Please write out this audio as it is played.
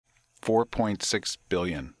4.6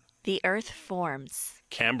 billion. The Earth forms.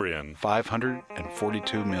 Cambrian.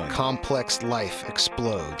 542 million. Complex life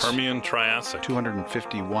explodes. Permian Triassic.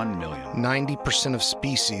 251 million. 90% of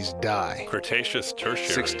species die. Cretaceous Tertiary.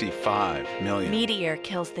 65 million. Meteor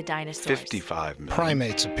kills the dinosaurs. 55 million.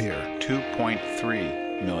 Primates appear.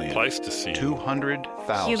 2.3 million. Pleistocene.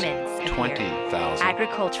 200,000. Humans appear. 20,000.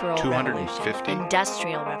 Agricultural 250. revolution.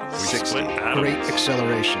 Industrial revolution. 60. Split atoms. Great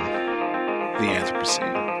acceleration. The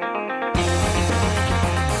Anthropocene.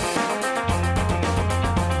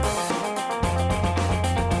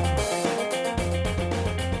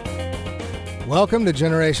 Welcome to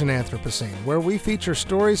Generation Anthropocene, where we feature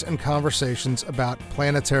stories and conversations about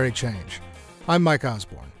planetary change. I'm Mike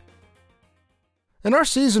Osborne. In our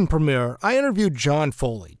season premiere, I interviewed John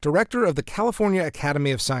Foley, director of the California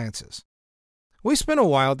Academy of Sciences. We spent a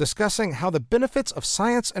while discussing how the benefits of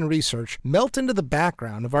science and research melt into the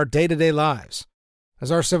background of our day-to-day lives.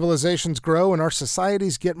 As our civilizations grow and our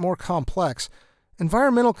societies get more complex,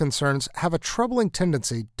 environmental concerns have a troubling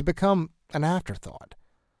tendency to become an afterthought.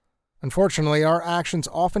 Unfortunately, our actions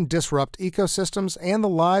often disrupt ecosystems and the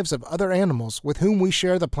lives of other animals with whom we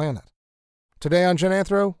share the planet. Today on Gen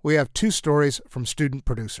Anthro, we have two stories from student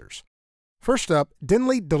producers. First up,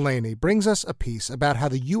 Denley Delaney brings us a piece about how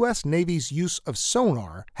the U.S. Navy's use of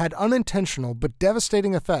sonar had unintentional but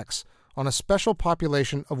devastating effects on a special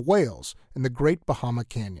population of whales in the Great Bahama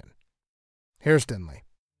Canyon. Here's Denley.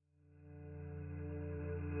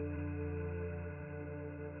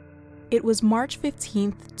 It was March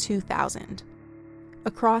 15, 2000.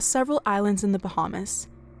 Across several islands in the Bahamas,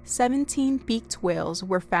 17 beaked whales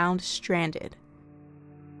were found stranded.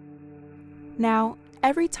 Now,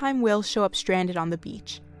 every time whales show up stranded on the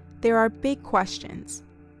beach, there are big questions.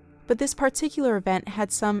 But this particular event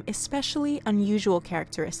had some especially unusual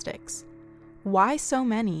characteristics. Why so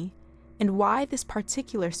many, and why this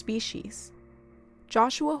particular species?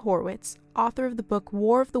 Joshua Horwitz, author of the book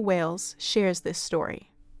War of the Whales, shares this story.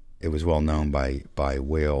 It was well known by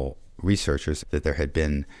whale researchers that there had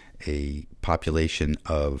been a population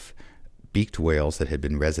of beaked whales that had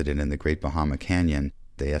been resident in the Great Bahama Canyon,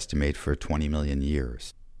 they estimate, for 20 million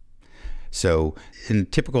years. So in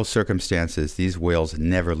typical circumstances, these whales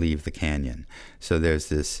never leave the canyon. So there's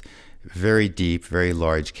this very deep, very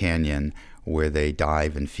large canyon where they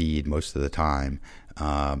dive and feed most of the time,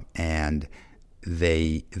 and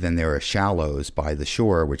then there are shallows by the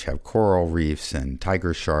shore which have coral reefs and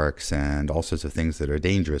tiger sharks and all sorts of things that are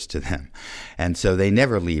dangerous to them. And so they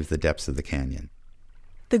never leave the depths of the canyon.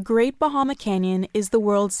 The Great Bahama Canyon is the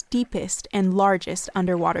world's deepest and largest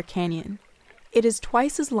underwater canyon. It is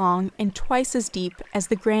twice as long and twice as deep as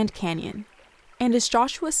the Grand Canyon. And as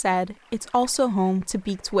Joshua said, it's also home to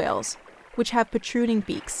beaked whales, which have protruding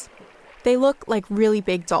beaks. They look like really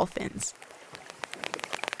big dolphins.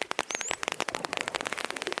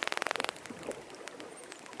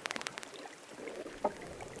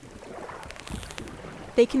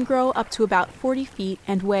 They can grow up to about 40 feet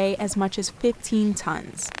and weigh as much as 15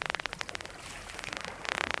 tons.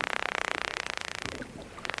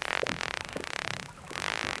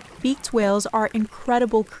 Beaked whales are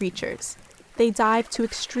incredible creatures. They dive to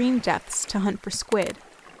extreme depths to hunt for squid.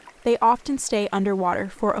 They often stay underwater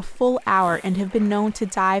for a full hour and have been known to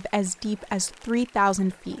dive as deep as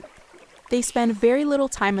 3,000 feet. They spend very little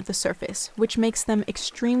time at the surface, which makes them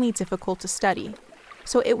extremely difficult to study.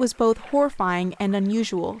 So it was both horrifying and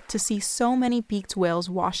unusual to see so many beaked whales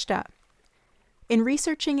washed up. In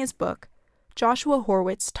researching his book, Joshua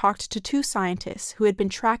Horwitz talked to two scientists who had been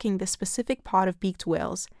tracking this specific pod of beaked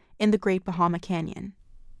whales in the Great Bahama Canyon.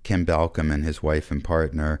 Ken Balcom and his wife and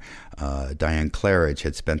partner, Diane Claridge,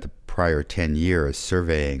 had spent the prior 10 years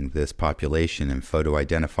surveying this population and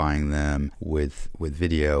photo-identifying them with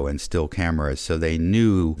video and still cameras. So they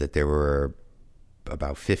knew that there were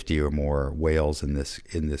about 50 or more whales in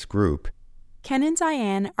this group. Ken and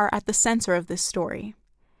Diane are at the center of this story.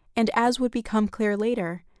 And as would become clear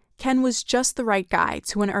later, Ken was just the right guy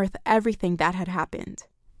to unearth everything that had happened.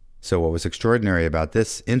 So what was extraordinary about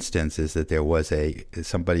this instance is that there was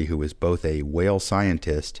somebody who was both a whale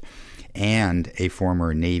scientist and a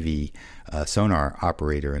former Navy sonar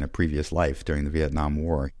operator in a previous life during the Vietnam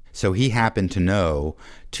War. So he happened to know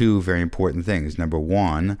two very important things. Number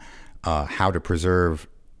one, how to preserve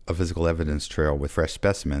a physical evidence trail with fresh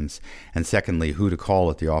specimens, and secondly, who to call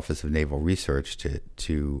at the Office of Naval Research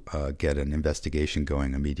to get an investigation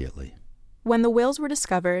going immediately. When the whales were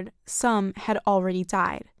discovered, some had already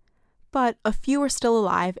died, but a few were still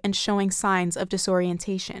alive and showing signs of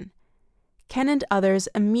disorientation. Ken and others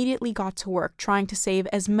immediately got to work trying to save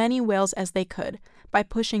as many whales as they could by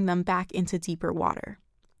pushing them back into deeper water.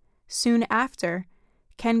 Soon after,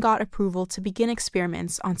 Ken got approval to begin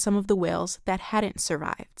experiments on some of the whales that hadn't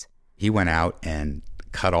survived. He went out and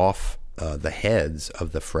cut off the heads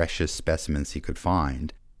of the freshest specimens he could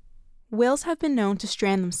find. Whales have been known to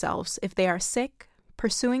strand themselves if they are sick,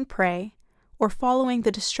 pursuing prey, or following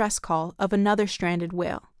the distress call of another stranded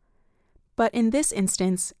whale. But in this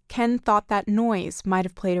instance, Ken thought that noise might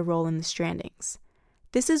have played a role in the strandings.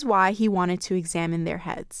 This is why he wanted to examine their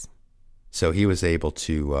heads. So he was able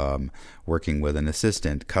to, working with an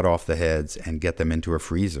assistant, cut off the heads and get them into a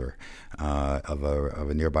freezer of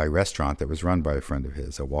a nearby restaurant that was run by a friend of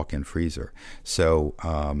his, a walk-in freezer. So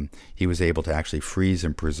he was able to actually freeze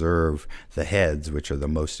and preserve the heads, which are the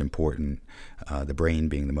most important, the brain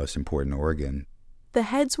being the most important organ. The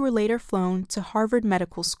heads were later flown to Harvard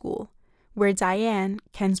Medical School, where Diane,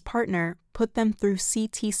 Ken's partner, put them through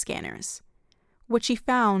CT scanners. What she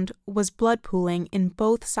found was blood pooling in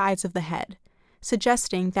both sides of the head,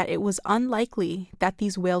 suggesting that it was unlikely that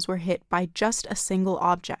these whales were hit by just a single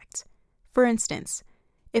object. For instance,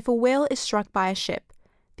 if a whale is struck by a ship,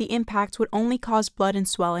 the impact would only cause blood and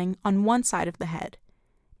swelling on one side of the head.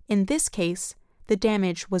 In this case, the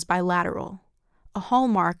damage was bilateral, a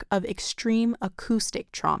hallmark of extreme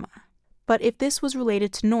acoustic trauma. But if this was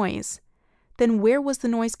related to noise, then where was the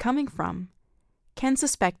noise coming from? Ken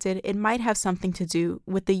suspected it might have something to do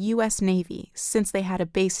with the U.S. Navy, since they had a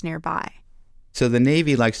base nearby. So the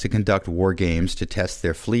Navy likes to conduct war games to test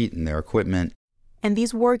their fleet and their equipment. And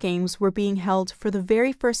these war games were being held for the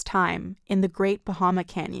very first time in the Great Bahama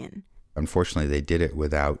Canyon. Unfortunately, they did it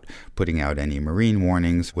without putting out any marine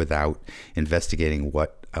warnings, without investigating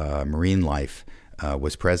what marine life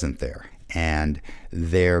was present there. And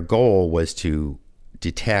their goal was to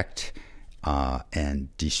detect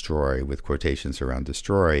and destroy, with quotations around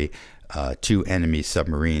destroy, 2 enemy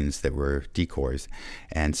submarines that were decoys.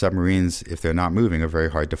 And submarines, if they're not moving, are very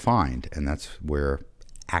hard to find. And that's where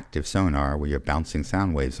active sonar, where you're bouncing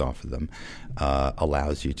sound waves off of them,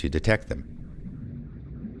 allows you to detect them.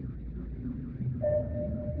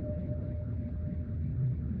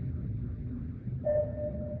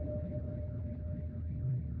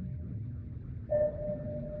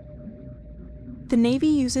 The Navy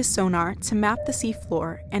uses sonar to map the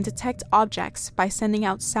seafloor and detect objects by sending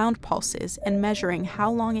out sound pulses and measuring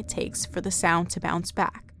how long it takes for the sound to bounce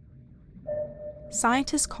back.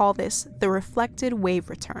 Scientists call this the reflected wave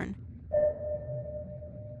return.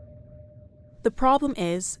 The problem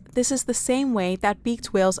is, this is the same way that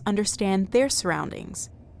beaked whales understand their surroundings.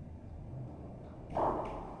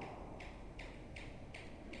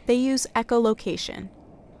 They use echolocation.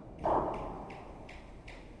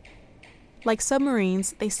 Like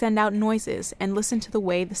submarines, they send out noises and listen to the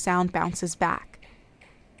way the sound bounces back.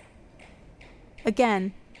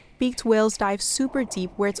 Again, beaked whales dive super deep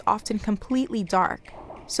where it's often completely dark,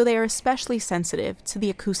 so they are especially sensitive to the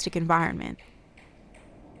acoustic environment.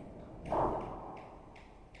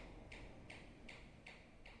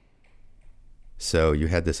 So you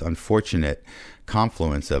had this unfortunate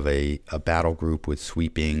confluence of a battle group with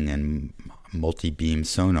sweeping and multi-beam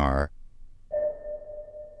sonar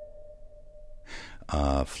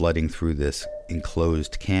flooding through this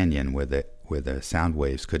enclosed canyon where the sound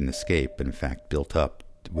waves couldn't escape, but in fact built up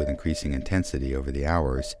with increasing intensity over the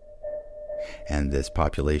hours. And this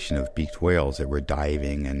population of beaked whales that were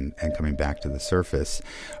diving and coming back to the surface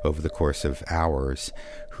over the course of hours,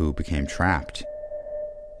 who became trapped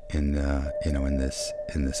in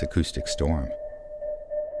this acoustic storm.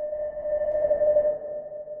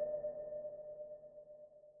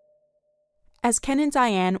 As Ken and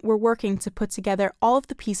Diane were working to put together all of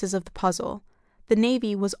the pieces of the puzzle, the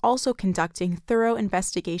Navy was also conducting thorough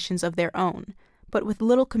investigations of their own, but with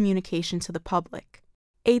little communication to the public.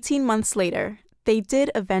 18 months later, they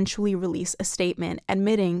did eventually release a statement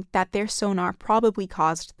admitting that their sonar probably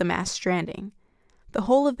caused the mass stranding. The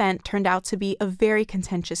whole event turned out to be a very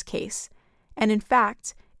contentious case, and in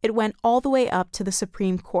fact, it went all the way up to the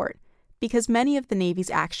Supreme Court, because many of the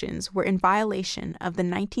Navy's actions were in violation of the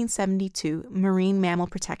 1972 Marine Mammal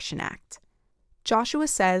Protection Act. Joshua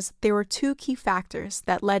says there were 2 key factors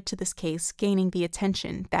that led to this case gaining the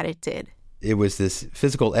attention that it did. It was this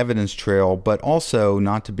physical evidence trail, but also,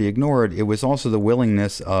 not to be ignored, it was also the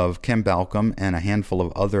willingness of Ken Balcomb and a handful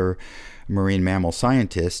of other marine mammal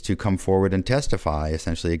scientists to come forward and testify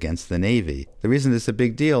essentially against the Navy. The reason this is a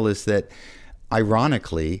big deal is that,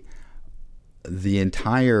 ironically, the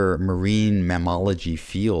entire marine mammalogy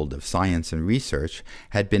field of science and research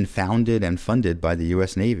had been founded and funded by the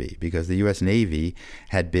U.S. Navy, because the U.S. Navy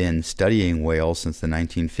had been studying whales since the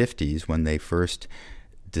 1950s, when they first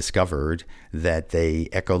discovered that they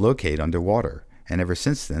echolocate underwater. And ever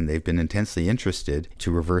since then, they've been intensely interested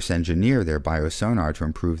to reverse engineer their biosonar to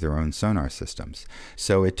improve their own sonar systems.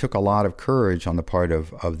 So it took a lot of courage on the part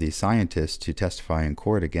of these scientists to testify in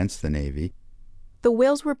court against the Navy. The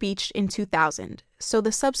whales were beached in 2000, so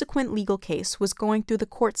the subsequent legal case was going through the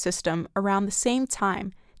court system around the same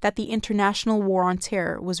time that the international war on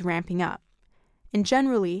terror was ramping up. And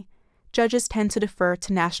generally, judges tend to defer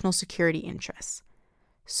to national security interests.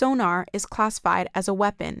 Sonar is classified as a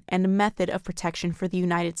weapon and a method of protection for the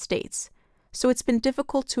United States, so it's been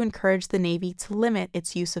difficult to encourage the Navy to limit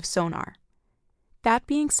its use of sonar. That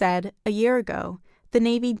being said, a year ago, the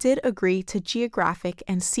Navy did agree to geographic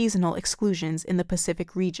and seasonal exclusions in the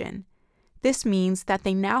Pacific region. This means that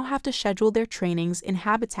they now have to schedule their trainings in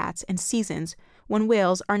habitats and seasons when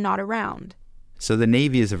whales are not around. So the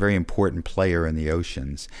Navy is a very important player in the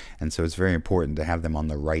oceans, and so it's very important to have them on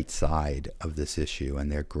the right side of this issue,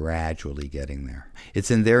 and they're gradually getting there. It's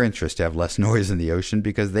in their interest to have less noise in the ocean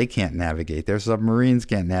because they can't navigate. Their submarines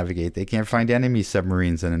can't navigate. They can't find enemy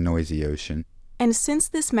submarines in a noisy ocean. And since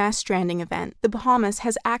this mass stranding event, the Bahamas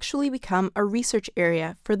has actually become a research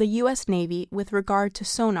area for the U.S. Navy with regard to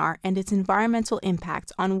sonar and its environmental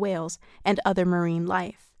impact on whales and other marine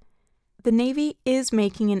life. The Navy is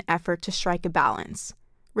making an effort to strike a balance,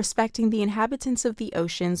 respecting the inhabitants of the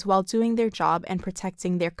oceans while doing their job and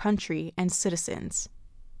protecting their country and citizens.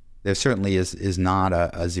 There certainly is not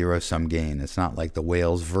a zero-sum game. It's not like the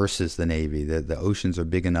whales versus the Navy. The oceans are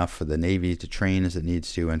big enough for the Navy to train as it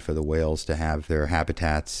needs to and for the whales to have their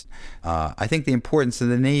habitats. I think the importance of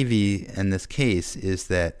the Navy in this case is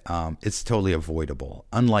that it's totally avoidable.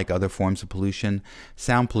 Unlike other forms of pollution,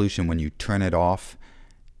 sound pollution, when you turn it off,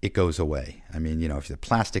 it goes away. I mean, if the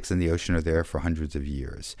plastics in the ocean are there for hundreds of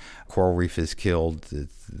years. Coral reef is killed,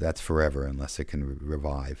 that's forever unless it can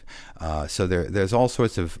revive. So there's all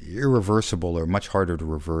sorts of irreversible or much harder to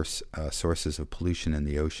reverse sources of pollution in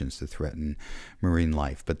the oceans to threaten marine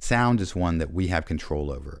life. But sound is one that we have control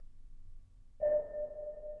over.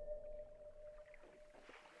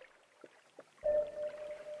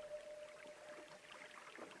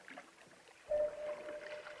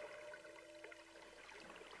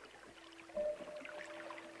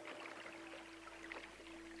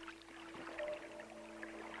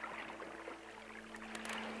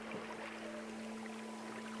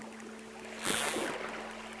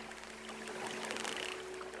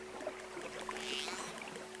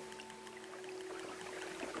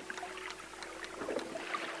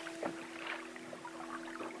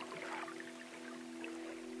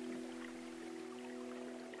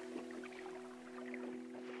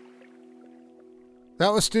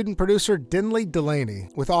 That was student producer Dinley Delaney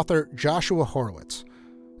with author Joshua Horowitz.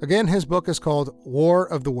 Again, his book is called War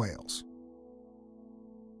of the Whales.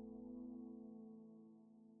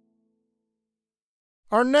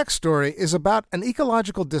 Our next story is about an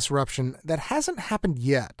ecological disruption that hasn't happened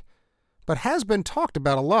yet, but has been talked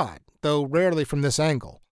about a lot, though rarely from this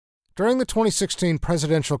angle. During the 2016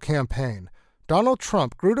 presidential campaign, Donald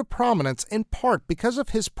Trump grew to prominence in part because of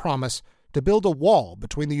his promise to build a wall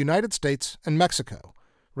between the United States and Mexico.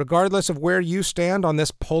 Regardless of where you stand on this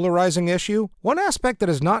polarizing issue, one aspect that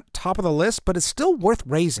is not top of the list but is still worth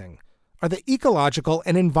raising are the ecological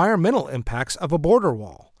and environmental impacts of a border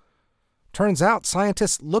wall. Turns out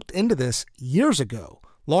scientists looked into this years ago,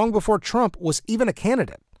 long before Trump was even a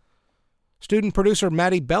candidate. Student producer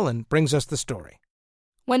Maddie Bellin brings us the story.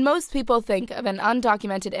 When most people think of an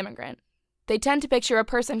undocumented immigrant, they tend to picture a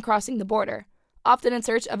person crossing the border, often in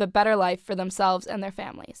search of a better life for themselves and their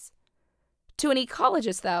families. To an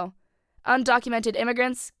ecologist, though, undocumented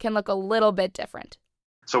immigrants can look a little bit different.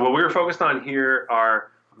 So what we were focused on here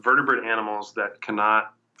are vertebrate animals that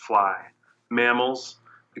cannot fly, mammals,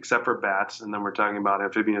 except for bats, and then we're talking about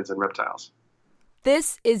amphibians and reptiles.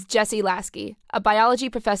 This is Jesse Lasky, a biology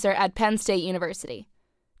professor at Penn State University.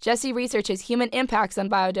 Jesse researches human impacts on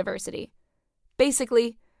biodiversity.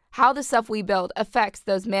 Basically, how the stuff we build affects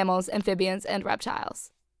those mammals, amphibians, and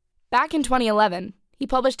reptiles. Back in 2011, he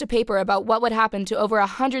published a paper about what would happen to over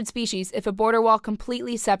 100 species if a border wall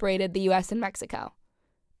completely separated the U.S. and Mexico.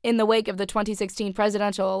 In the wake of the 2016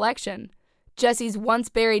 presidential election, Jesse's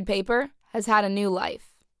once-buried paper has had a new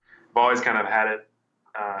life. I've always kind of had it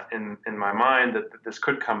in my mind that this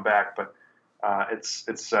could come back, but it's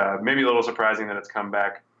maybe a little surprising that it's come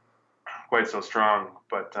back quite so strong.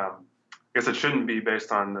 But I guess it shouldn't be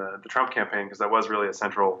based on the Trump campaign, because that was really a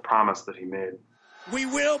central promise that he made. We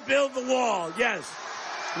will build the wall, yes.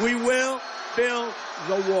 We will build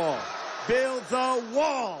the wall. Build the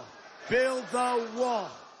wall. Build the wall.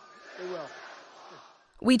 We will.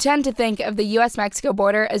 We tend to think of the U.S.-Mexico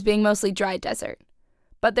border as being mostly dry desert.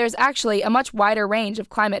 But there's actually a much wider range of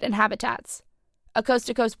climate and habitats. A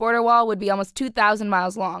coast-to-coast border wall would be almost 2,000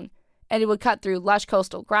 miles long, and it would cut through lush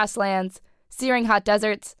coastal grasslands, searing hot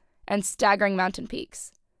deserts, and staggering mountain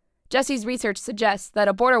peaks. Jesse's research suggests that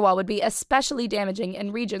a border wall would be especially damaging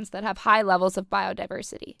in regions that have high levels of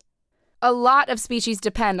biodiversity. A lot of species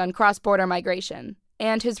depend on cross-border migration,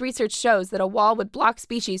 and his research shows that a wall would block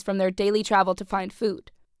species from their daily travel to find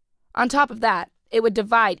food. On top of that, it would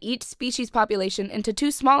divide each species population into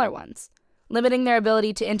two smaller ones, limiting their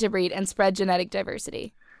ability to interbreed and spread genetic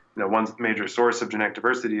diversity. One major source of genetic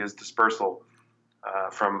diversity is dispersal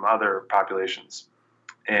from other populations.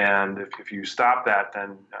 And if you stop that,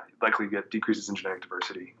 then you likely get decreases in genetic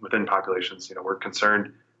diversity within populations. We're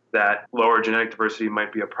concerned that lower genetic diversity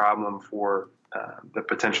might be a problem for the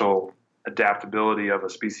potential adaptability of a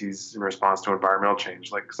species in response to environmental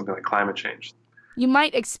change, like something like climate change. You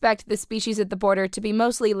might expect the species at the border to be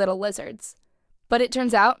mostly little lizards, but it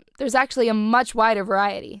turns out there's actually a much wider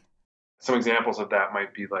variety. Some examples of that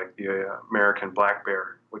might be like the American black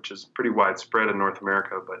bear, which is pretty widespread in North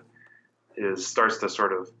America, but starts to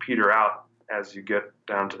sort of peter out as you get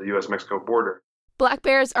down to the U.S.-Mexico border. Black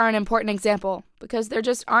bears are an important example because there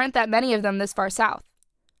just aren't that many of them this far south.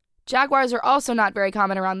 Jaguars are also not very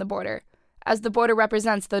common around the border, as the border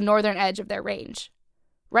represents the northern edge of their range.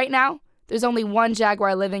 Right now, there's only one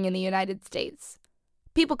jaguar living in the United States.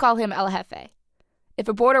 People call him El Jefe. If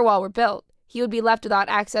a border wall were built, he would be left without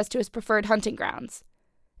access to his preferred hunting grounds,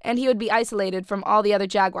 and he would be isolated from all the other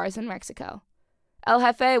jaguars in Mexico. El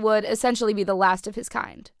Jefe would essentially be the last of his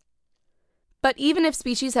kind. But even if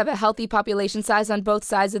species have a healthy population size on both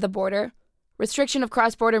sides of the border, restriction of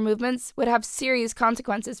cross-border movements would have serious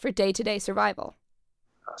consequences for day-to-day survival.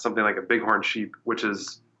 Something like a bighorn sheep, which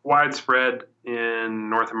is widespread in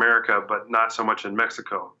North America, but not so much in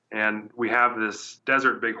Mexico. And we have this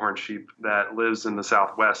desert bighorn sheep that lives in the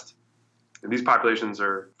Southwest. And these populations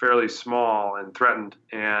are fairly small and threatened.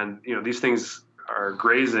 And, these things are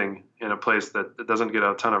grazing in a place that doesn't get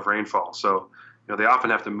a ton of rainfall. So, they often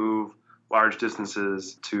have to move large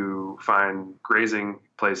distances to find grazing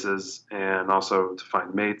places and also to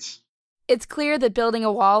find mates. It's clear that building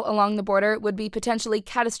a wall along the border would be potentially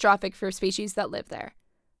catastrophic for species that live there.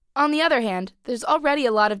 On the other hand, there's already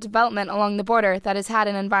a lot of development along the border that has had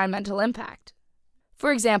an environmental impact.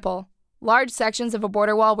 For example, large sections of a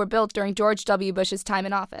border wall were built during George W. Bush's time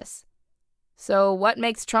in office. So what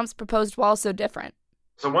makes Trump's proposed wall so different?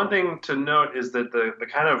 So one thing to note is that the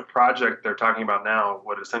kind of project they're talking about now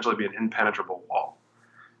would essentially be an impenetrable wall.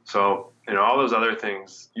 So, all those other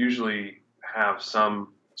things usually have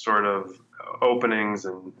some sort of openings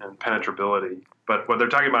and penetrability. But what they're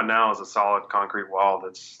talking about now is a solid concrete wall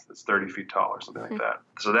that's 30 feet tall or something like that.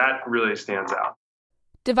 So that really stands out.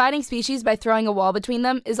 Dividing species by throwing a wall between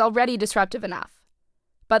them is already disruptive enough.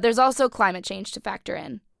 But there's also climate change to factor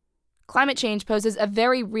in. Climate change poses a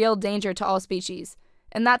very real danger to all species,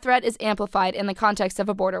 and that threat is amplified in the context of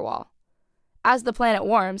a border wall. As the planet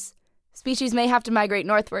warms, species may have to migrate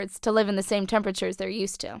northwards to live in the same temperatures they're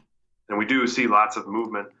used to. And we do see lots of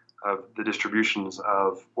movement of the distributions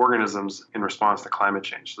of organisms in response to climate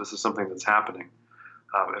change. So this is something that's happening.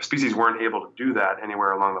 If species weren't able to do that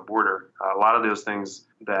anywhere along the border, a lot of those things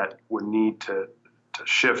that would need to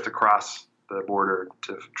shift across the border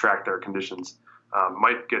to track their conditions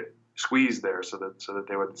might get squeezed there so that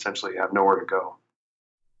they would essentially have nowhere to go.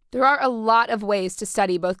 There are a lot of ways to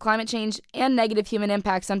study both climate change and negative human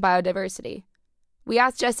impacts on biodiversity. We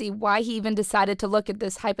asked Jesse why he even decided to look at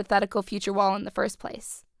this hypothetical future wall in the first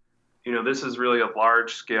place. This is really a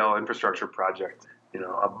large-scale infrastructure project.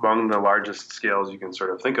 Among the largest scales you can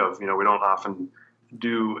sort of think of. We don't often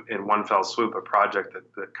do in one fell swoop a project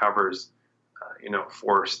that covers,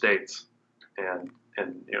 4 states and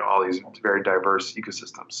all these very diverse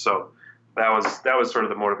ecosystems. So that was sort of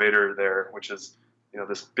the motivator there, which is,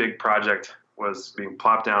 this big project was being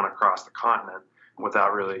plopped down across the continent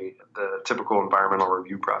without really the typical environmental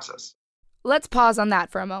review process. Let's pause on that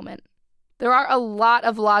for a moment. There are a lot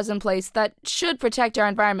of laws in place that should protect our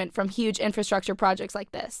environment from huge infrastructure projects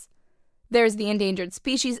like this. There's the Endangered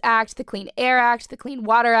Species Act, the Clean Air Act, the Clean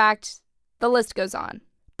Water Act, the list goes on.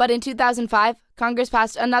 But in 2005, Congress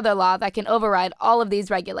passed another law that can override all of these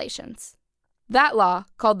regulations. That law,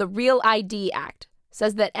 called the Real ID Act,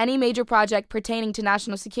 says that any major project pertaining to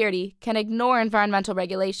national security can ignore environmental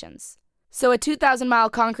regulations. So a 2,000-mile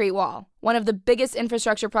concrete wall, one of the biggest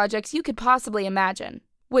infrastructure projects you could possibly imagine,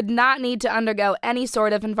 would not need to undergo any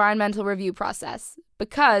sort of environmental review process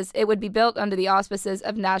because it would be built under the auspices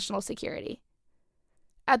of national security.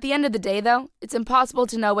 At the end of the day, though, it's impossible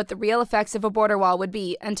to know what the real effects of a border wall would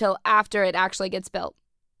be until after it actually gets built,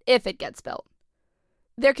 if it gets built.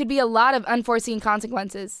 There could be a lot of unforeseen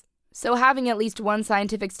consequences, So having at least one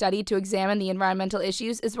scientific study to examine the environmental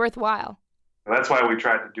issues is worthwhile. That's why we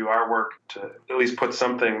tried to do our work to at least put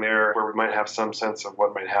something there where we might have some sense of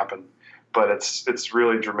what might happen. But it's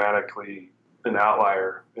really dramatically an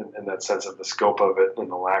outlier in that sense of the scope of it and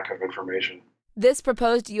the lack of information. This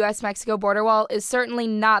proposed U.S.-Mexico border wall is certainly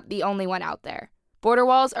not the only one out there. Border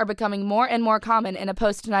walls are becoming more and more common in a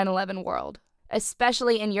post-9/11 world,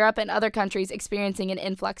 especially in Europe and other countries experiencing an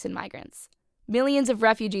influx in migrants. Millions of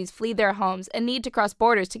refugees flee their homes and need to cross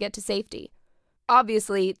borders to get to safety.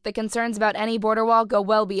 Obviously, the concerns about any border wall go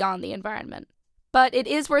well beyond the environment. But it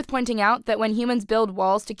is worth pointing out that when humans build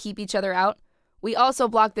walls to keep each other out, we also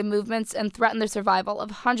block the movements and threaten the survival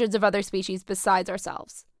of hundreds of other species besides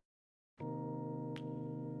ourselves.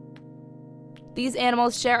 These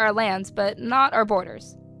animals share our lands, but not our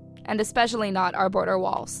borders, and especially not our border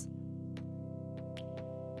walls.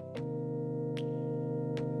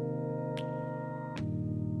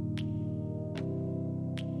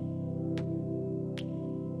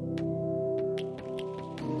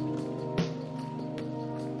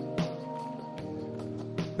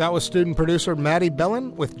 That was student producer Maddie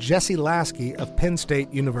Bellin with Jesse Lasky of Penn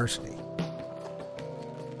State University.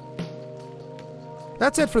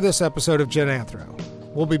 That's it for this episode of Gen Anthro.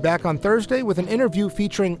 We'll be back on Thursday with an interview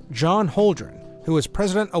featuring John Holdren, who is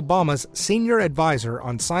President Obama's senior advisor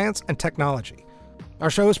on science and technology. Our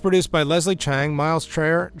show is produced by Leslie Chang, Miles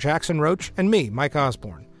Traer, Jackson Roach, and me, Mike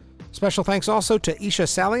Osborne. Special thanks also to Isha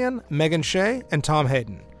Salian, Megan Shea, and Tom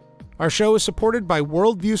Hayden. Our show is supported by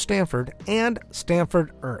Worldview Stanford and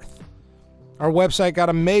Stanford Earth. Our website got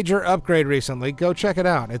a major upgrade recently. Go check it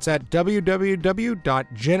out. It's at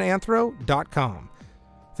www.genanthro.com.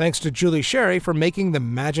 Thanks to Julie Sherry for making the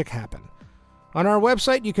magic happen. On our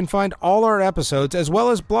website, you can find all our episodes as well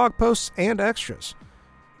as blog posts and extras.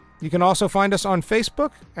 You can also find us on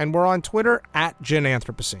Facebook, and we're on Twitter at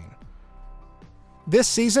GenAnthropocene. This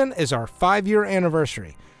season is our 5-year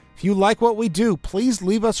anniversary. If you like what we do, please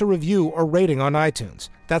leave us a review or rating on iTunes.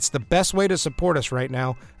 That's the best way to support us right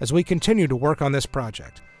now as we continue to work on this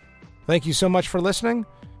project. Thank you so much for listening,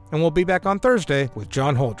 and we'll be back on Thursday with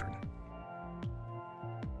John Holdren.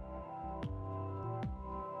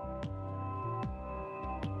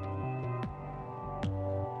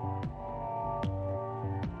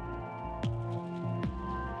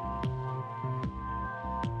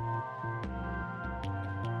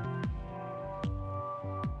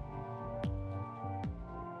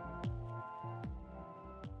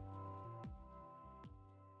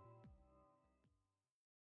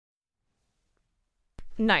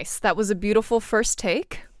 Nice. That was a beautiful first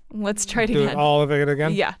take. Let's try it again. Do all of it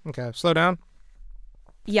again? Yeah. Okay. Slow down.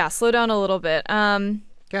 Yeah, slow down a little bit.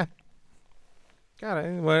 Okay. Got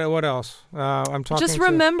it. What else? I'm talking. Just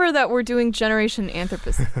remember that we're doing Generation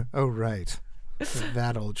Anthropocene. Oh, right.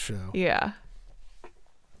 That old show. Yeah.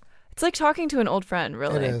 It's like talking to an old friend,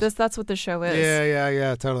 really. It is. That's what the show is.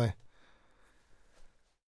 Yeah, totally.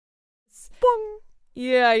 Boing.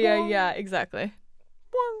 Yeah, exactly.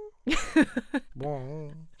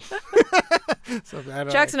 So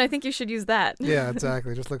Jackson, I think you should use that. Yeah,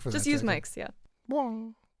 exactly. Just look for that. Just use Mike's, yeah.